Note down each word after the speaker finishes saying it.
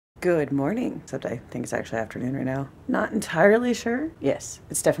Good morning, except I think it's actually afternoon right now. Not entirely sure. Yes,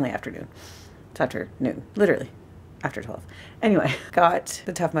 it's definitely afternoon. It's afternoon, literally after 12. Anyway, got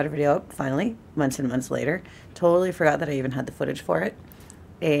the Tough Mudder video up finally, months and months later. Totally forgot that I even had the footage for it.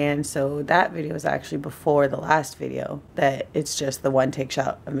 And so that video is actually before the last video, that it's just the one take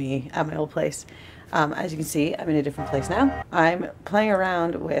shot of me at my old place. As you can see, I'm in a different place now. I'm playing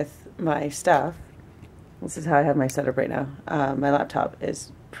around with my stuff. This is how I have my setup right now. My laptop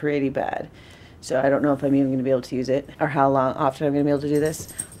is pretty bad, so I don't know if I'm even going to be able to use it or how often I'm going to be able to do this.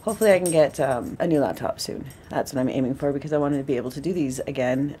 Hopefully I can get a new laptop soon. That's what I'm aiming for, because I wanted to be able to do these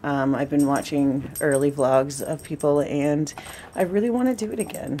again. I've been watching early vlogs of people and I really want to do it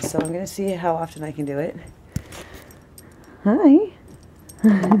again, so I'm going to see how often I can do it. Hi.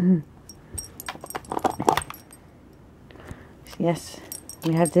 Yes,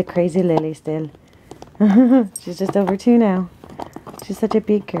 we have the crazy Lily still. She's just over 2 now. She's such a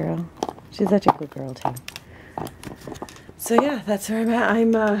big girl. She's such a good girl too. So yeah, that's where I'm at.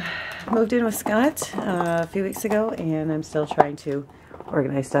 I'm moved in with Scott a few weeks ago, and I'm still trying to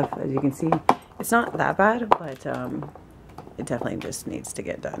organize stuff. As you can see, it's not that bad, but it definitely just needs to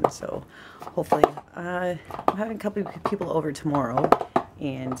get done. So hopefully, I'm having a couple of people over tomorrow,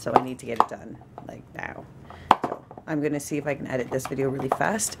 and so I need to get it done like now. So I'm gonna see if I can edit this video really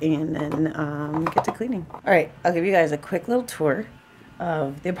fast and then get to cleaning. All right, I'll give you guys a quick little tour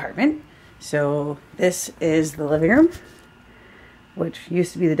of the apartment. So this is the living room, which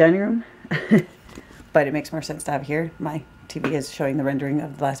used to be the dining room, but it makes more sense to have here. My TV is showing the rendering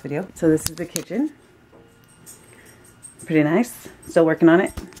of the last video. So this is the kitchen. Pretty nice. Still working on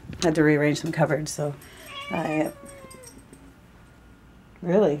it. Had to rearrange some cupboards, so I...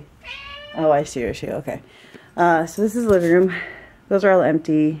 Really? Oh, I see your issue. Okay. So this is the living room. Those are all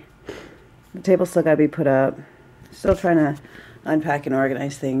empty. The table's still gotta be put up. Still trying to unpack and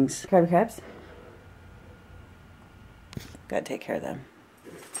organize things. Crabs. Gotta take care of them.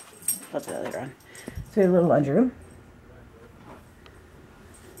 I'll do that later on. So we have a little laundry room.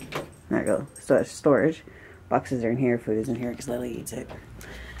 There we go. So storage. Boxes are in here. Food is in here because Lily eats it.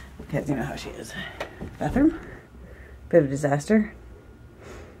 Because you know how she is. Bathroom. Bit of a disaster.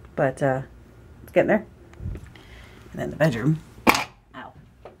 But it's getting there. And then the bedroom. Ow.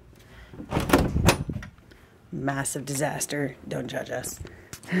 Massive disaster. Don't judge us.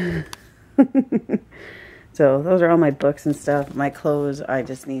 So those are all my books and stuff. My clothes, I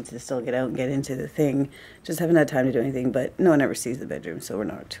just need to still get out and get into the thing. Just haven't had time to do anything, but no one ever sees the bedroom, so we're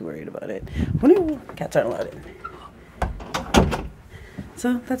not too worried about it. Cats aren't allowed in.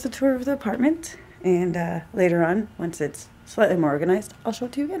 So that's a tour of the apartment. And later on, once it's slightly more organized, I'll show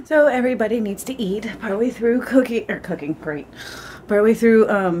it to you again. So everybody needs to eat. Partway through cooking, great. Partway through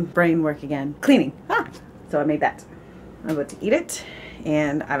brain work again. Cleaning. So I made that. I'm about to eat it.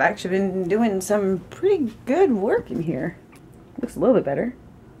 And I've actually been doing some pretty good work in here. Looks a little bit better.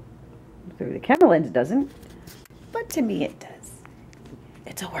 Through the camera lens it doesn't. But to me it does.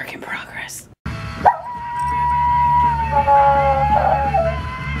 It's a work in progress.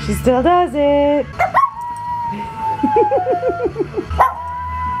 She still does it.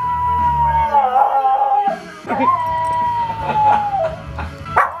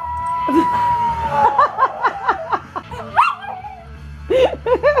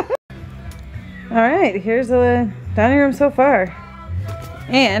 Alright, here's the dining room so far.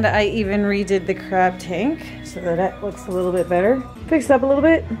 And I even redid the crab tank so that it looks a little bit better. Fixed up a little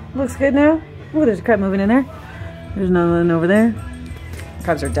bit. Looks good now. Oh, there's a crab moving in there. There's another one over there.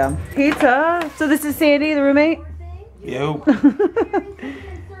 Crabs are dumb. Pizza! So this is Sandy, the roommate? Yo.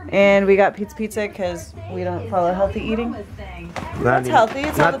 And we got pizza because we don't follow healthy eating. That's healthy.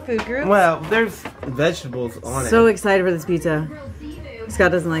 It's all the food groups. Well, there's vegetables on it. So excited for this pizza.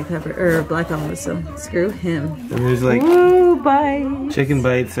 Scott doesn't like pepper or black olives, so screw him. And there's like chicken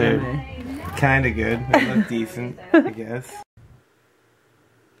bites are kind of good. They look decent, I guess.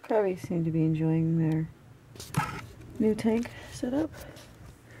 Crabbies seem to be enjoying their new tank setup.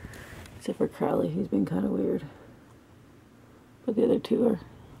 Except for Crowley, he's been kind of weird. But the other two are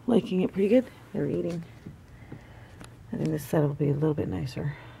liking it pretty good. They're eating. I think this setup will be a little bit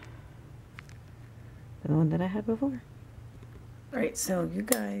nicer than the one that I had before. Alright, so you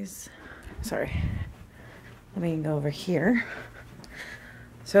guys, sorry, let me go over here.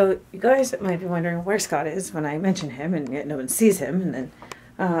 So you guys might be wondering where Scott is when I mention him, and yet no one sees him, and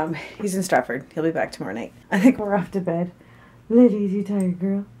then he's in Stratford. He'll be back tomorrow night. I think we're off to bed. Lily's, you tired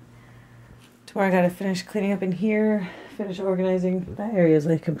girl. Tomorrow I gotta finish cleaning up in here, finish organizing. That area is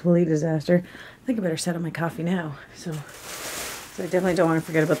like a complete disaster. I think I better set up my coffee now. So I definitely don't want to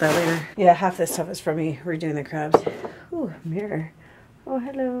forget about that later. Yeah, half this stuff is from me redoing the crabs. Ooh, mirror. Oh,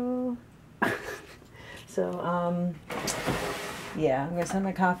 hello. So, yeah, I'm gonna send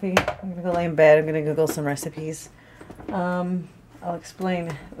my coffee. I'm gonna go lay in bed. I'm gonna Google some recipes. I'll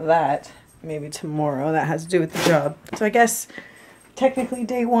explain that maybe tomorrow. That has to do with the job. So I guess technically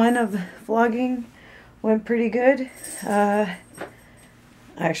day 1 of vlogging went pretty good. I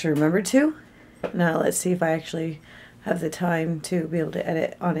actually remembered to. Now let's see if I actually have the time to be able to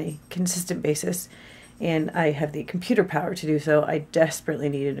edit on a consistent basis. And I have the computer power to do so. I desperately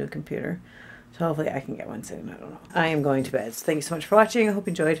need a new computer. So hopefully I can get one soon. I don't know. I am going to bed. So thank you so much for watching. I hope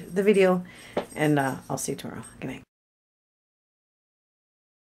you enjoyed the video. And I'll see you tomorrow. Good night.